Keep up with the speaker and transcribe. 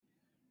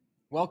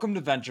Welcome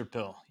to Venture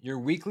Pill, your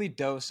weekly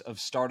dose of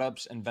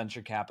startups and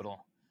venture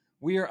capital.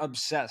 We are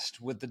obsessed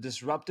with the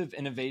disruptive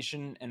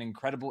innovation and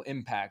incredible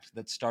impact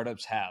that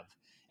startups have,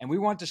 and we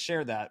want to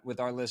share that with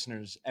our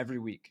listeners every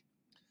week.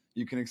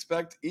 You can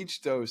expect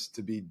each dose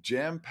to be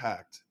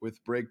jam-packed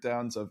with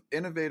breakdowns of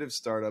innovative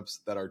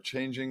startups that are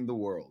changing the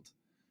world.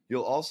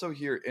 You'll also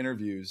hear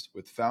interviews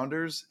with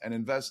founders and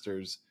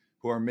investors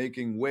who are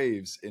making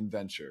waves in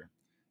venture.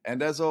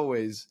 And as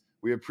always,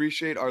 we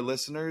appreciate our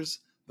listeners,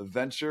 the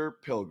Venture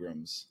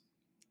Pilgrims.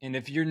 And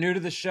if you're new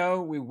to the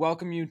show, we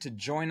welcome you to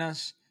join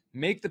us,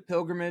 make the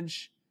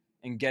pilgrimage,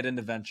 and get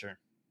into venture.